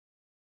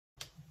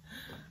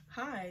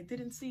Hi,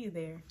 didn't see you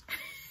there.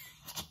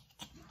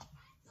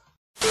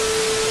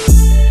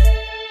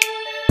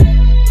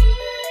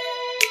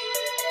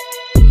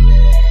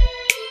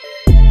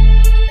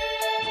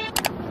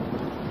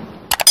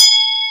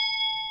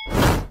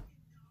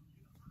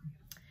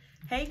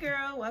 Hey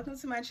girl, welcome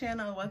to my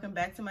channel. Welcome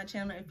back to my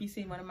channel if you've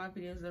seen one of my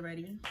videos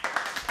already.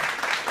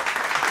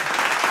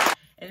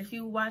 And if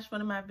you watched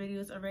one of my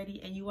videos already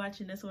and you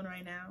watching this one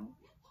right now,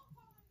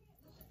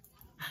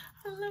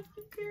 I love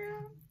you,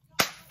 girl.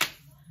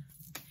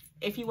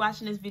 If you're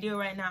watching this video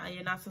right now and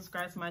you're not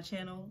subscribed to my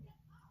channel,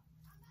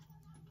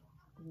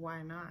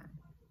 why not?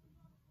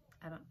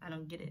 I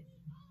don't get it.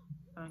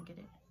 I don't get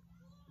it.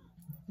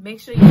 Make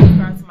sure you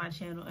subscribe to my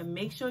channel and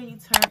make sure you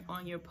turn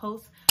on your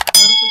post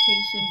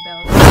notification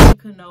bell so you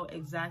can know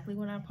exactly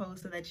when I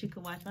post, so that you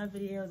can watch my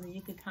videos and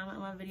you can comment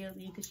on my videos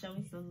and you can show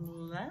me some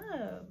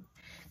love.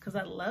 Because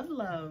I love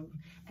love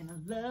and I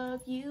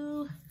love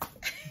you.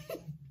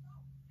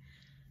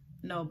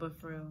 No, but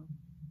for real,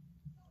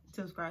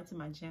 subscribe to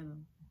my channel.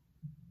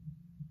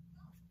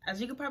 As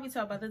you can probably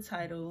tell by the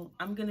title,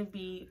 I'm going to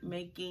be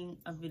making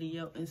a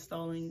video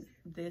installing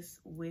this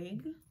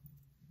wig.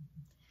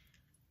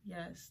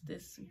 Yes,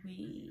 this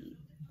wig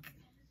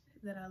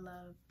that I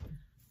love.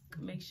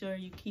 Make sure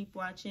you keep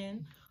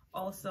watching.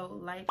 Also,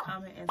 like,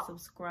 comment, and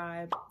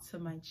subscribe to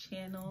my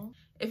channel.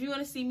 If you want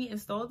to see me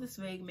install this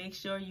wig, make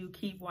sure you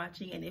keep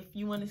watching. And if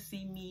you want to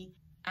see me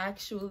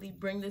actually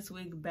bring this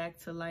wig back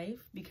to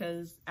life,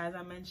 because as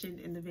I mentioned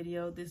in the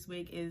video, this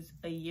wig is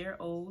a year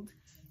old.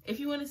 If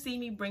you want to see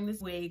me bring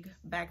this wig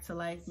back to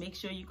life, make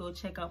sure you go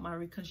check out my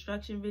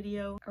reconstruction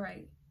video. All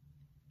right,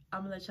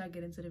 I'm gonna let y'all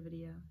get into the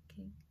video,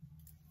 okay?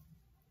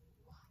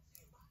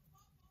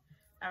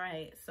 All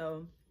right,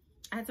 so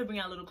I had to bring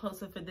it a little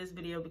closer for this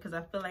video because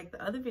I feel like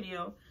the other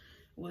video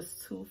was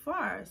too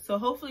far. So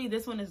hopefully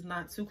this one is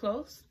not too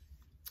close.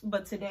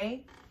 But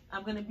today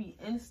I'm gonna be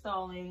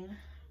installing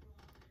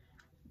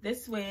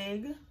this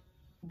wig.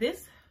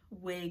 This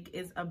wig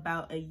is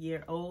about a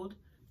year old.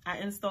 I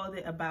installed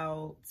it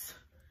about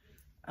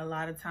a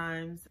lot of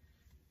times.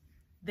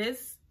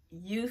 This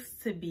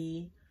used to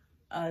be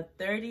a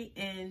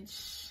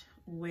 30-inch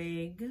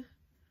wig,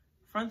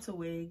 frontal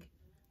wig.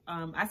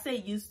 I say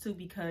used to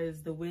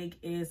because the wig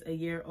is a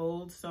year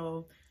old,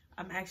 so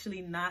I'm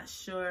actually not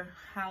sure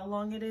how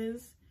long it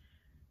is.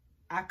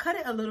 I cut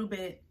it a little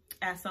bit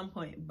at some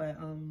point, but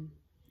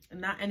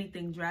not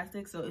anything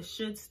drastic, so it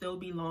should still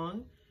be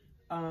long.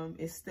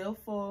 It's still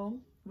full,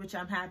 which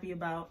I'm happy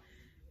about.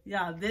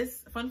 Yeah,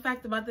 this fun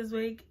fact about this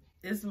wig,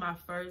 this is my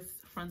first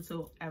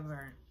frontal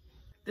ever.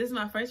 This is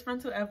my first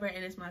frontal ever,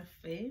 and it's my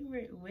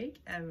favorite wig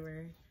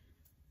ever.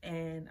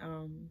 And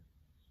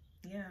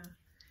yeah.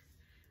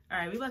 All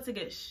right, we're about to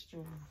get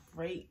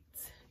straight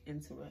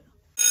into it.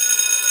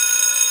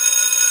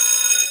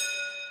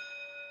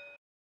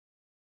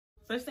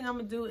 First thing I'm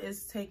gonna do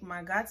is take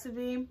my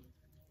Got2b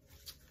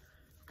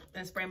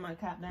and spray my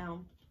cap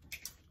down.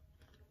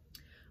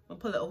 I'm gonna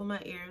pull it over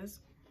my ears.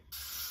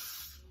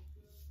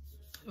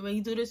 When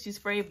you do this, you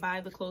spray by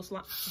the close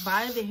line,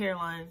 by the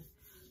hairline,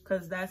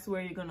 because that's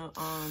where you're gonna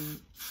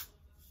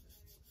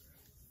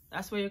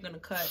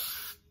cut.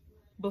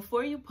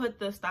 Before you put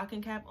the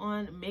stocking cap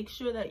on, make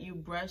sure that you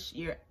brush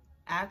your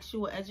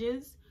actual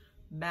edges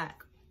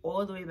back,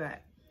 all the way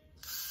back.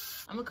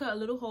 I'm gonna cut a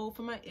little hole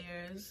for my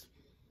ears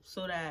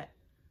so that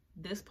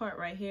this part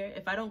right here,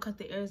 if I don't cut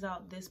the ears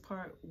out, this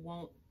part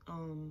won't,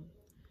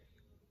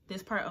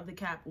 this part of the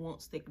cap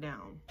won't stick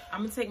down.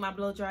 I'm gonna take my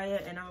blow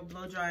dryer and I'm gonna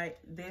blow dry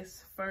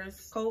this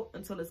first coat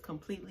until it's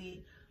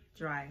completely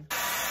dry.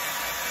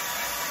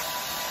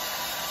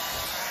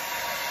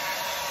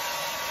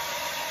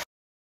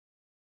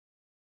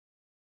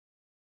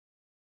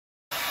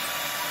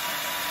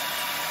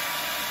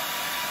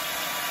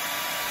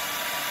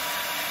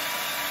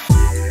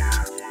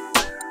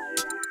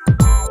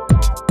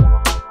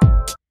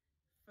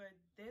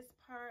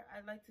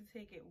 I like to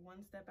take it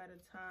one step at a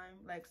time,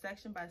 like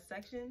section by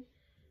section,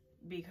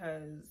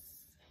 because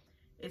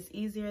it's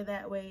easier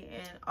that way.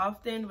 And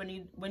often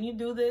when you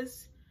do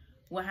this,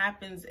 what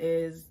happens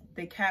is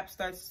the cap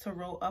starts to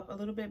roll up a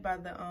little bit by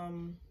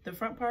the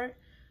front part.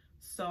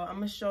 So I'm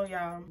gonna show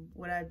y'all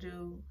what I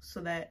do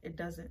so that it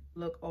doesn't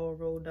look all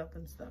rolled up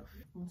and stuff.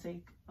 I'm gonna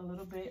take a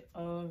little bit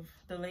of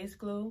the lace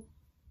glue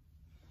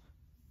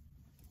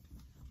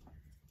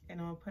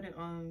and I'll put it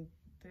on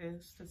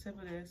this, the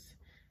tip of this.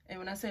 And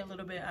when I say a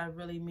little bit, I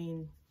really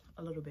mean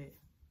a little bit.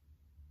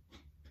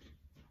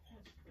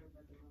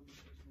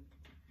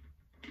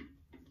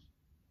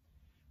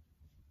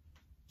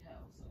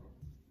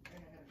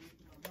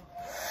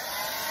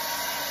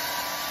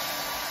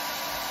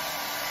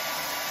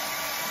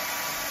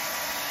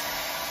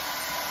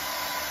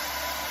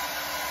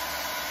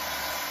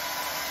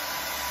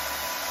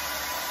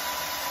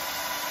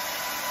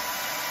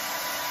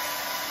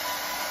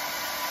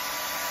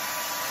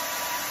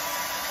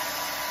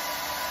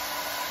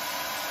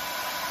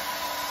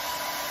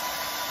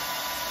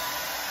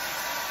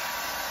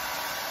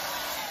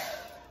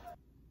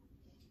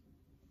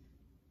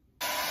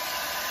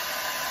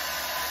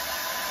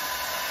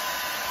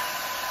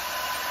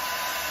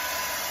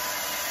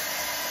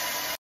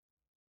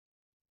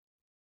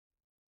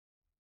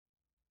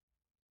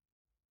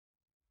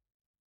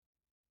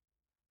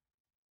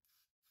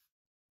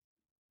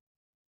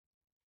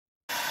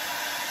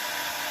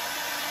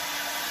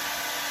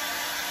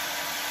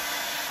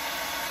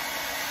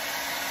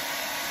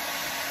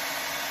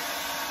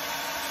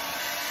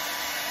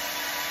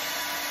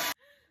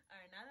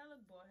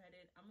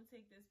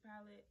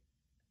 palette,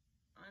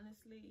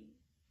 honestly,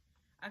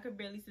 I could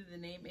barely see the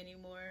name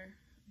anymore.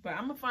 But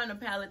I'm gonna find a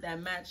palette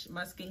that match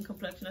my skin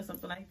complexion or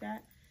something like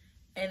that.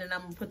 And then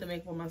I'm gonna put the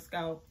makeup on my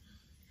scalp.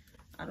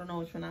 I don't know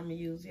which one I'm gonna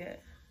use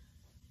yet.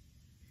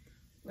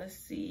 Let's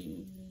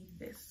see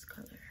this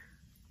color.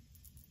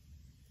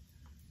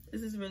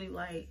 This is really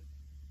light.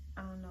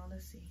 I don't know,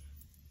 let's see.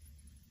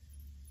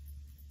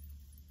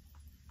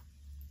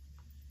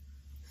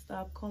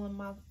 Stop calling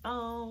my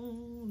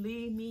phone,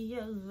 leave me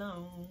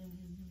alone.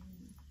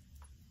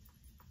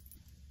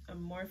 A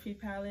Morphe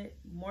palette,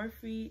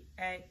 Morphe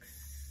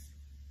X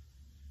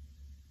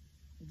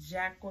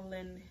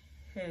Jacqueline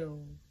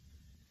Hill.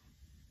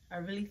 I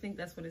really think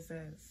that's what it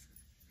says.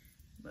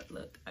 But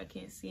look, I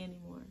can't see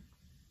anymore.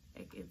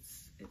 Like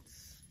it's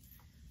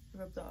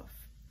rubbed off.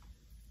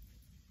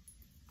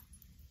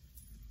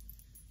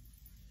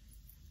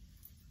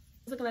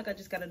 It's looking like I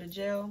just got out of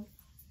jail.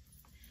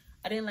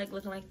 I didn't like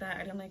looking like that.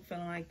 I didn't like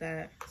feeling like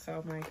that. So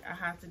I'm like, I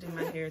have to do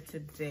my hair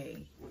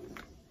today.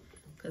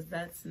 Because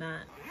that's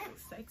not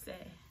sexy.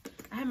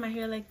 I had my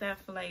hair like that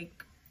for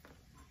like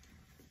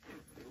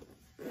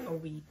a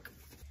week.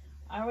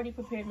 I already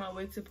prepared my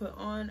wig to put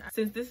on.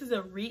 Since this is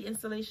a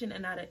reinstallation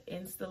and not an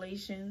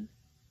installation,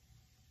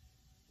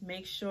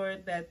 make sure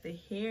that the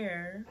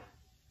hair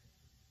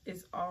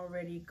is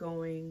already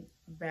going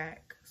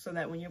back so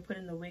that when you're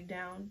putting the wig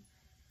down,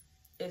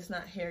 it's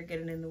not hair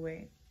getting in the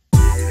way.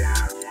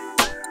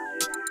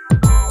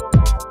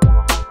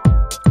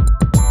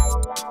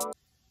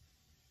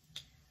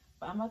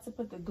 But I'm about to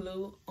put the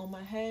glue on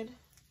my head.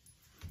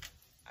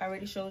 I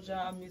already showed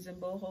y'all I'm using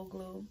boho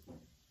glue.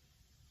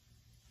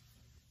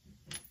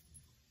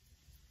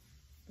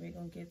 We're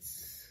gonna get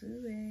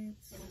to it.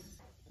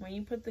 When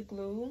you put the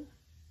glue,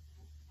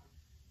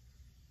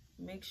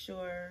 make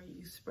sure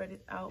you spread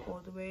it out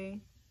all the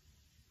way.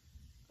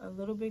 A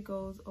little bit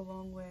goes a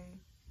long way.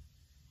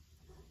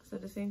 So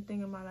the same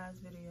thing in my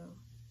last video.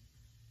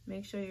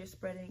 Make sure you're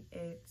spreading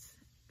it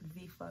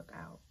the fuck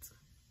out.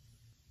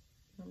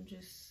 I'm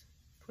just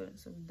putting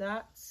some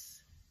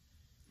dots.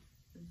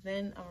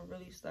 Then I'm gonna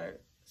really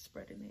start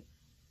spreading it.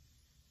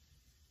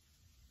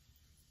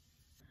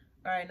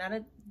 All right, now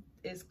that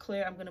it's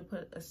clear, I'm gonna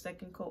put a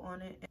second coat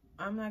on it.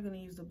 I'm not gonna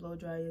use the blow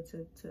dryer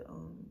to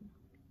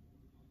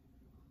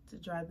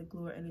dry the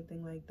glue or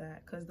anything like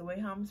that, because the way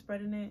how I'm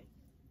spreading it,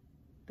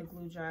 the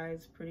glue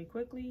dries pretty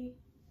quickly,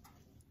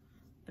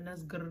 and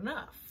that's good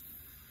enough.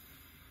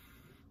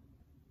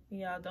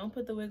 Y'all, don't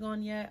put the wig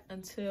on yet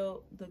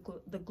until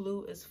the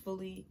glue is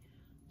fully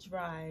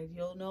dried.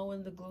 You'll know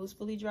when the glue is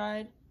fully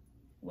dried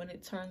when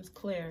it turns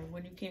clear,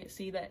 when you can't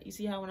see that. You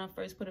see how when I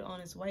first put it on,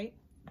 it's white?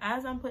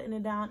 As I'm putting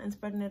it down and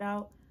spreading it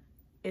out,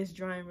 it's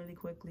drying really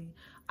quickly.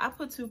 I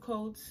put 2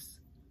 coats,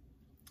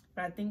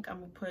 but I think I'm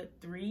gonna put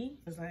 3.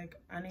 It's like,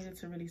 I need it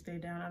to really stay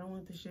down. I don't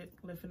want the shit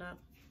lifting up.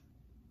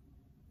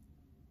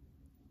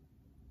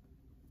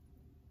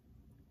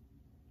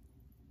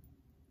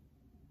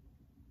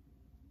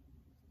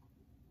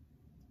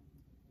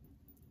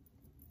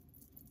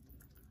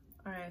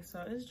 All right,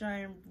 so it's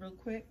drying real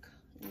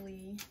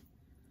quickly.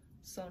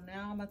 So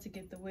now I'm about to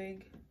get the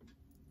wig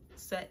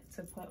set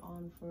to put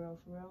on for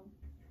real.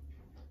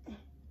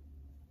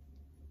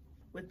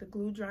 With the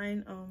glue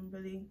drying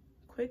really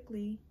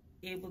quickly,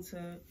 able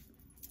to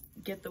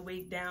get the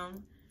wig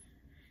down,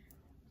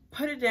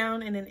 put it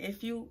down, and then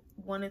if you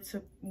wanted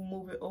to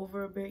move it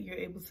over a bit, you're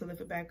able to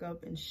lift it back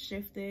up and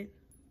shift it.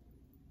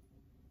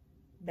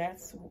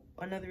 That's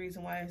another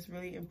reason why it's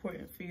really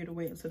important for you to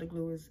wait until the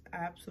glue is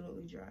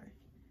absolutely dry.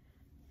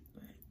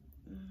 But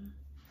I'm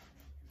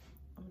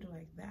gonna do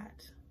like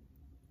that.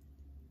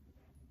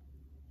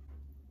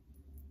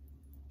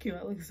 Cute,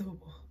 I look so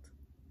bald.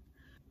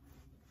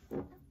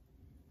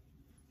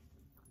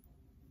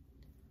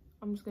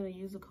 I'm just gonna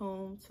use a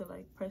comb to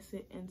like press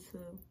it into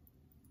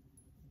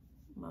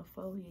my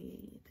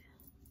forehead.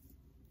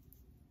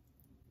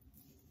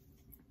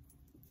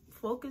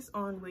 Focus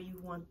on where you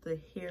want the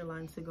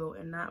hairline to go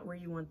and not where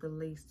you want the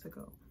lace to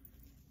go,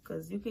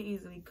 because you can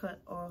easily cut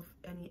off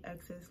any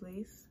excess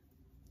lace,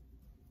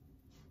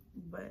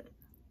 but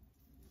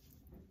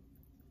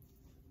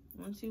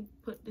once you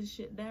put this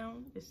shit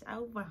down, it's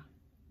over.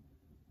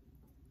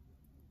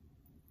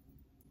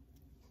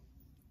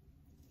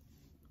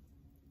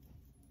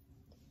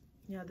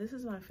 Yeah, this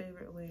is my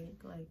favorite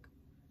wig. Like,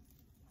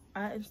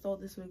 I installed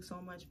this wig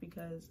so much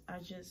because I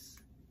just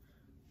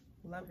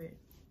love it.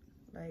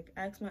 Like,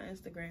 ask my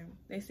Instagram.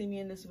 They see me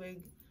in this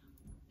wig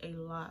a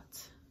lot.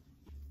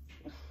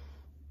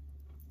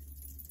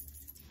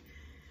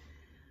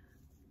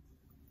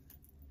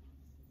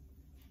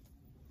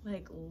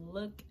 Like,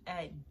 look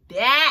at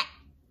that.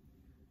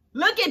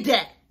 Look at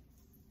that.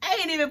 I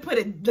ain't even put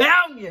it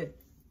down yet.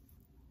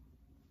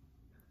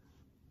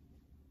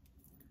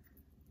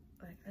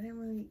 Like, I didn't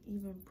really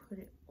even put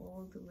it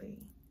all the way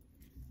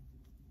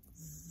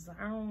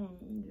down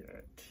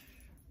yet.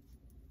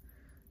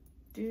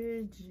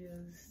 Did you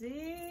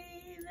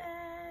see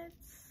that?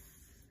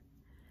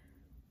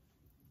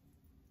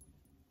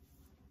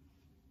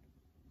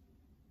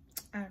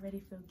 I already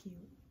feel cute.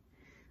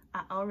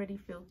 I already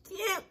feel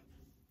cute.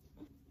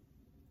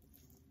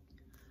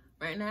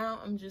 Right now,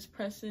 I'm just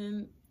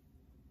pressing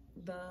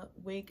the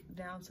wig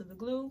down to the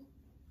glue.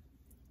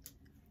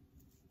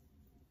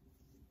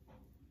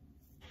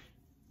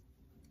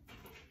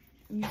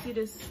 You see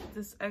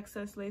this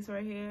excess lace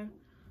right here?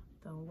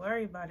 Don't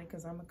worry about it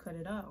because I'm gonna cut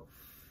it off.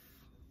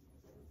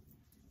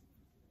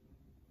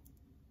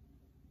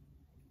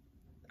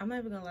 I'm not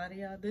even gonna lie to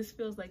y'all, this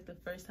feels like the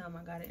first time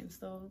I got it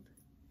installed.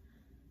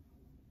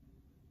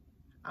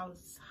 I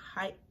was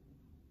hyped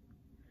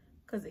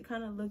because it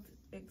kind of looked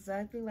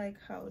exactly like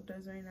how it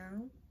does right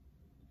now.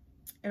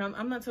 And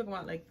I'm not talking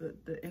about like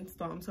the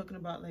install, I'm talking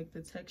about like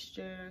the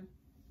texture.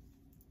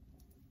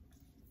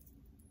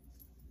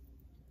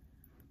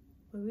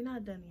 But we're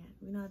not done yet.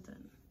 We're not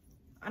done.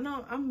 I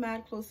know I'm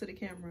mad close to the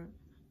camera.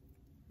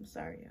 I'm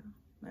sorry, y'all.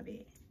 My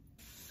bad.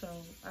 So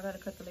I gotta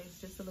cut the lace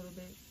just a little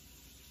bit.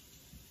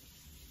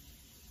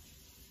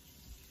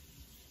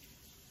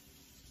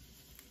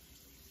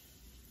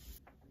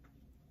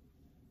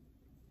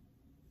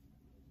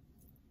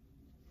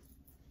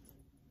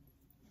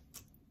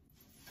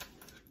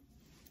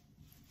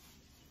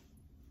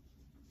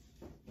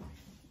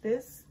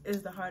 This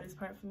is the hardest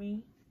part for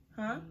me.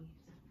 Huh?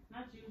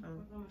 Not you.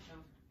 Oh.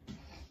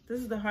 This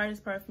is the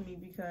hardest part for me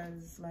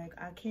because like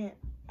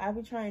I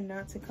be trying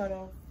not to cut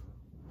off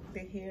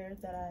the hair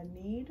that I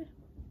need.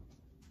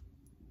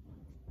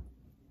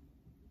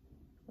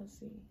 Let's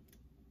see.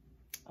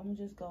 I'm gonna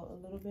just go a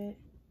little bit.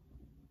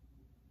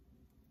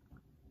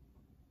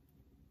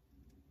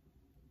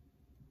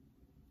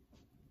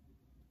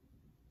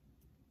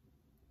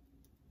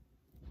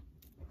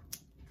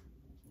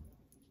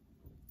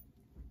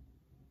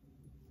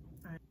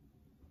 All right.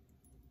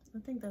 I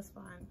think that's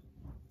fine.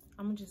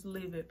 I'm gonna just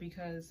leave it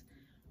because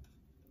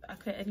if I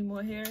cut any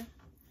more hair,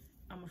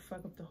 I'm gonna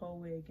fuck up the whole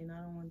wig and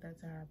I don't want that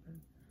to happen.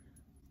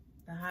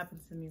 That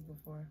happened to me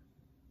before.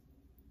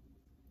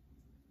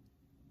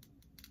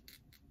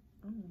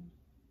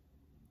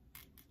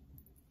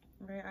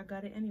 Right, I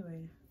got it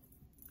anyway.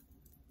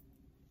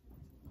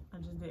 I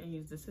just didn't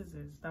use the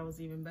scissors. That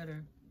was even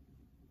better.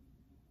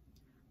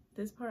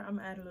 This part, I'm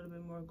gonna add a little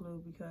bit more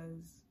glue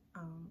because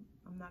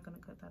I'm not gonna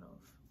cut that off.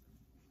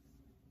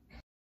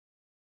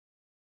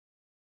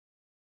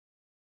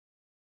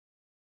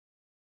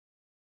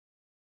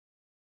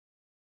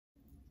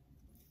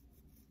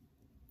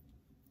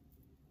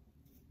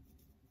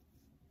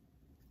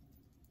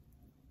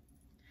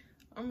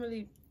 I'm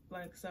really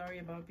like sorry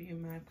about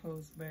being mad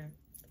close, but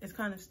it's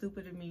kind of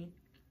stupid of me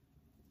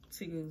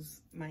to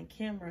use my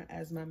camera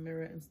as my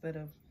mirror instead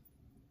of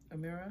a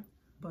mirror,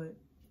 but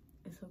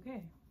it's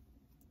okay.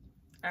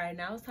 All right,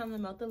 now it's time to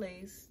melt the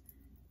lace.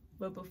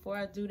 But before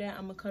I do that,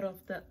 I'm gonna cut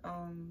off the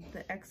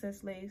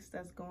excess lace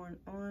that's going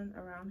on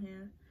around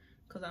here,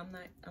 cause I'm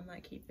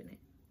not keeping it.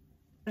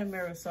 A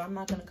mirror, so I'm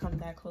not gonna come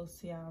that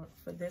close to y'all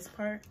for this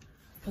part,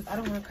 cause I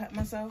don't want to cut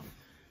myself.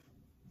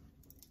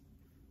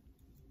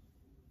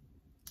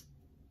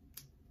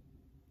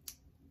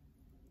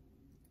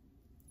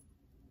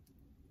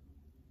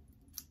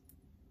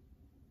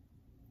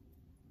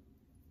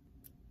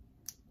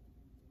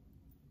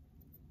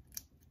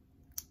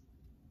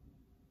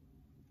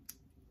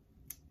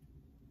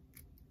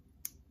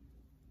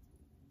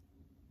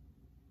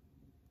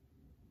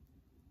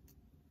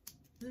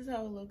 This is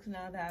how it looks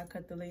now that I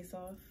cut the lace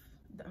off.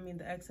 I mean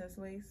the excess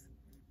lace.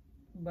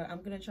 But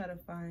I'm gonna try to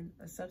find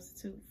a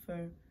substitute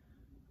for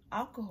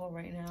alcohol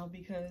right now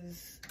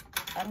because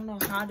I don't know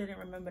how I didn't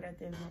remember that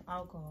there's no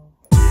alcohol.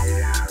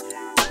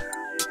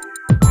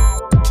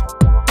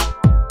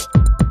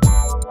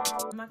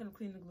 I'm not gonna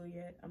clean the glue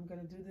yet. I'm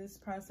gonna do this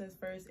process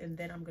first and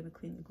then I'm gonna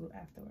clean the glue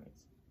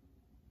afterwards.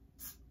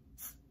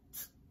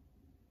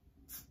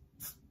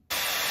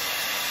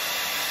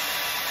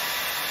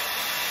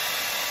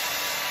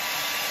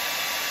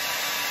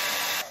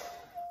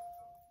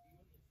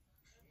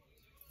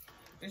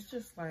 It's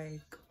just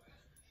like,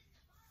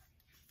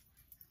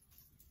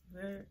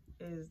 where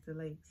is the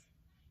lace?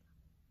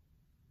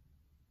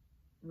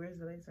 Where's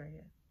the lace right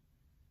here?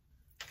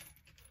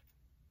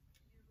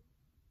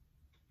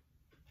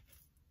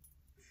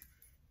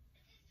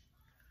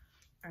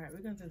 All right,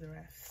 we're gonna do the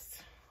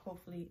rest.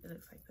 Hopefully it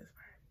looks like this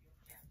part.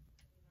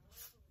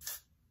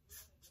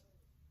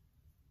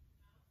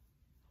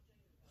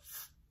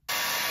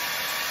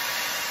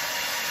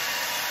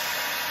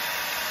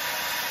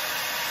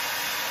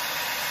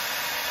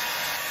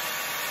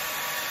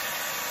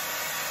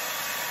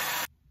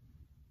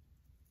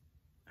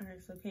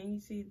 So can you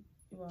see,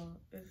 well,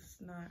 it's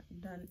not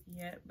done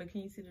yet, but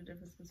can you see the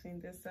difference between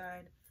this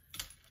side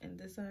and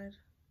this side?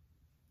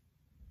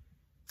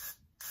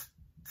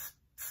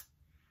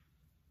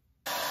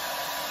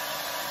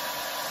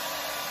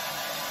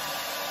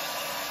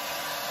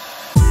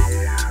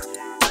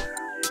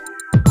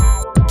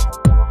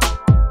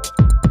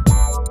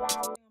 What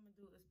I'm gonna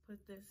do is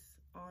put this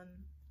on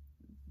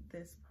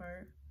this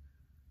part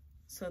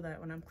so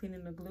that when I'm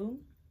cleaning the glue,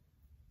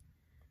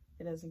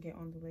 it doesn't get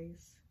on the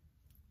lace.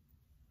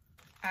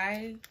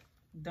 I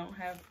don't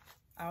have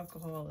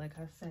alcohol, like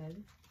I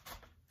said,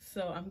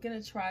 so I'm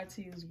gonna try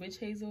to use witch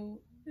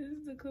hazel. This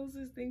is the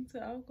closest thing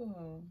to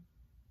alcohol.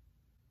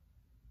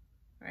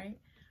 right?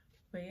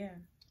 But yeah,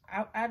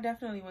 I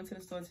definitely went to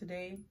the store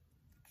today,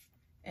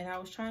 and I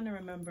was trying to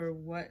remember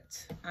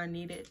what I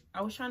needed.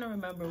 I was trying to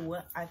remember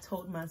what I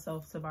told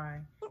myself to buy.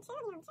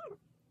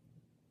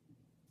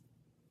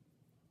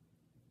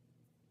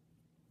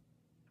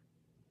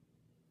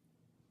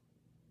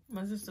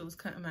 My sister was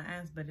cutting my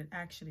ass, but it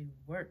actually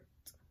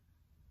worked.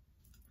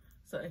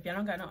 So if y'all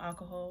don't got no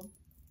alcohol,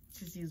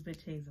 just use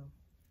witch hazel.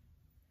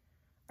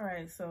 All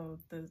right, so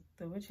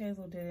the witch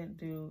hazel didn't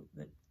do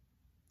the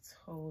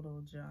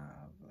total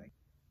job, like,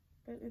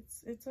 but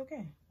it's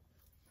okay.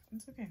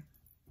 It's okay.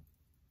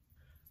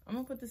 I'm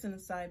gonna put this in the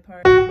side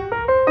part.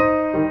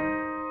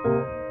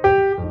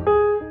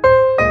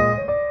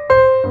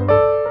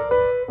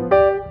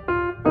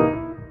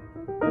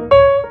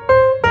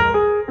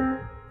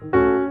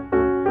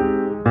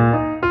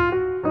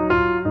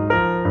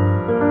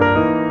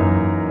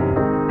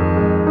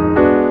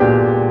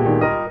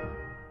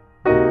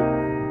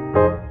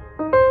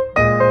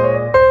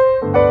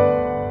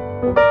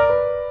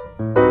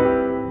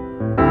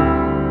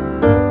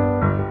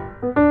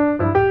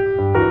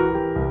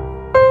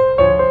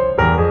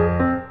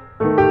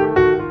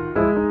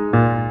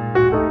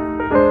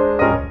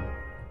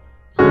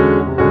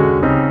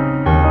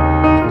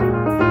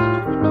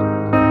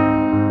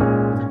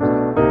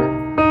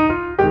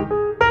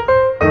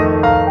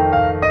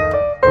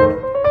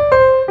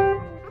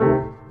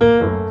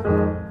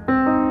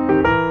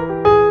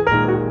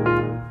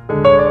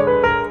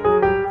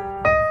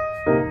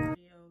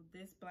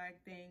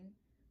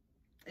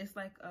 It's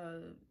like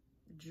a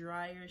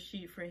dryer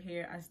sheet for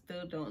hair. I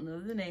still don't know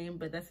the name,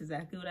 but that's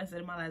exactly what I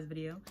said in my last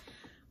video.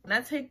 When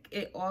I take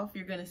it off,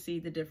 you're gonna see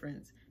the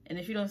difference. And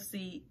if you don't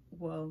see,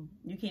 well,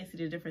 you can't see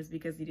the difference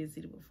because you didn't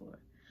see it before.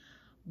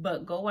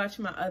 But go watch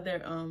my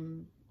other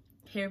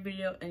hair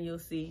video and you'll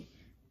see.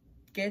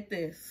 Get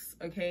this,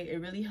 okay?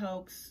 It really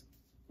helps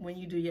when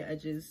you do your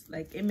edges.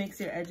 Like, it makes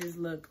your edges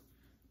look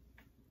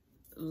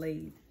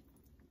laid.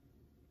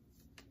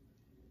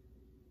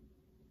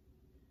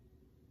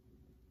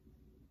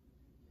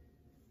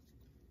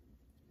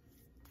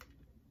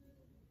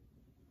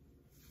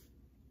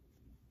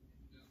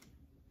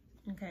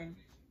 Okay,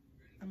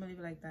 I'm gonna leave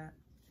it like that.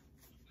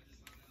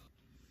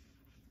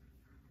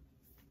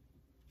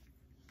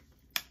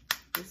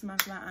 This is my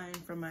flat iron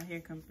from my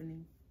hair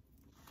company.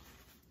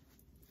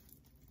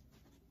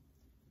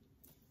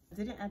 I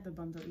didn't add the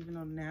bundle, even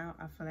though now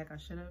I feel like I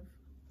should have,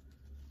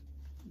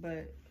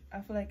 but I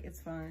feel like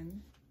it's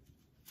fine.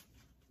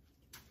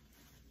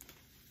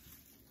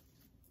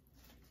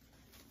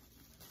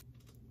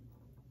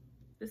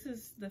 This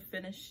is the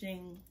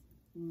finishing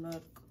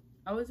look.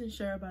 I wasn't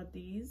sure about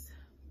these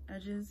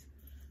edges,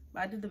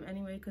 but I did them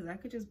anyway because I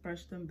could just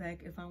brush them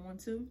back if I want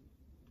to.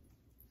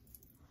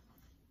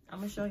 I'm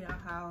gonna show y'all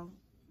how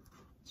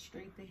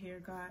straight the hair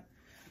got.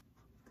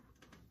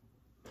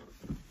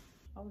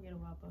 I'll get a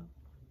wrapper.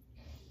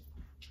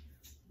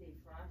 They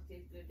fries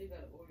taste good. They got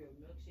an Oreo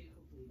milkshake.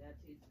 Hopefully that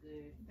tastes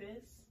good.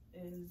 This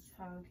is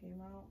how it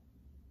came out.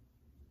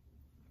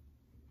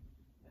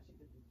 I should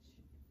get the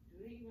chicken.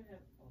 Do they even have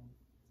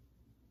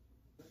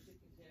chicken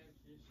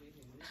sandwiches,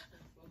 chicken? This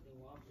is fucking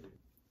Whopper.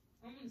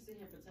 I'm gonna sit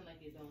here and pretend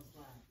like it don't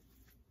slide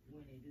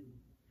when they do.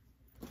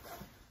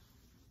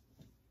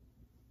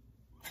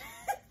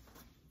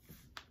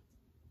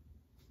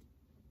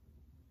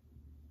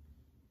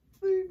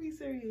 Let me be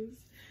serious.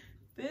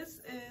 This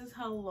is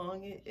how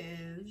long it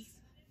is.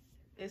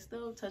 It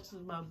still touches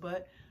my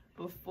butt.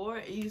 Before,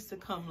 it used to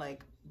come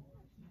like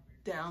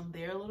down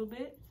there a little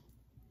bit,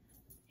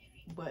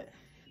 but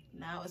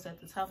now it's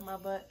at the top of my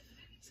butt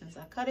since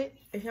I cut it.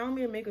 If y'all want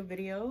me to make a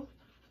video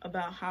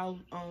about how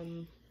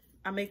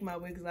I make my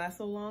wigs last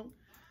so long,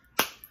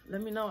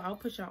 let me know. I'll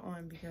put y'all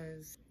on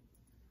because,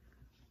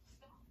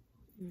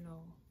 you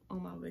know, all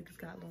my wigs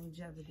got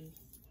longevity.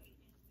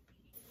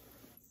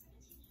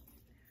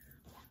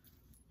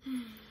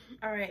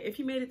 All right, if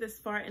you made it this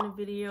far in the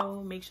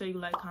video, make sure you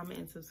like, comment,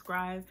 and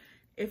subscribe.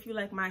 If you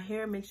like my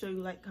hair, make sure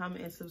you like,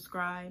 comment, and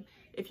subscribe.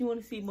 If you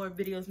want to see more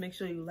videos, make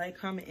sure you like,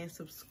 comment, and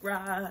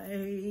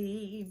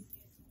subscribe.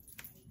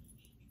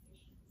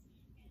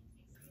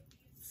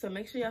 So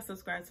make sure y'all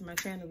subscribe to my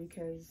channel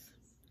because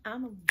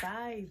I'm a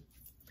vibe.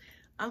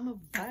 I'm a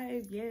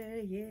vibe, yeah,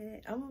 yeah.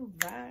 I'm a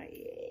vibe,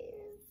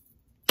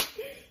 yeah.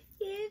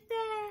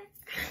 Yeah.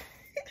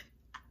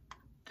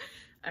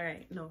 All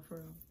right, no, for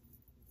real.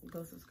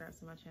 Go subscribe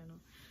to my channel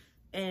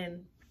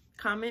and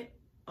comment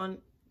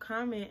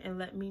and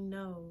let me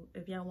know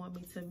if y'all want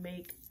me to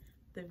make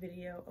the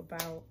video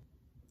about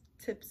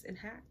tips and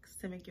hacks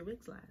to make your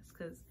wigs last,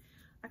 because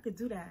I could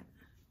do that.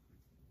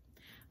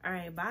 All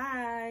right,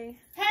 bye.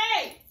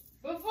 Hey,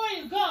 before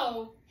you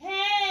go,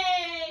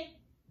 hey.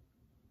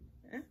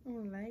 I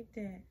don't like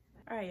that.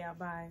 All right, y'all,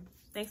 bye.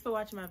 Thanks for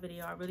watching my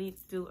video. I really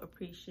do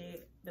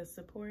appreciate the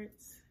support.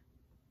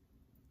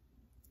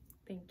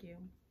 Thank you.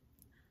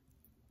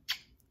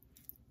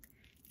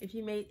 If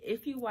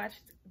you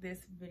watched this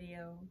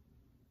video,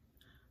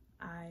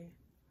 I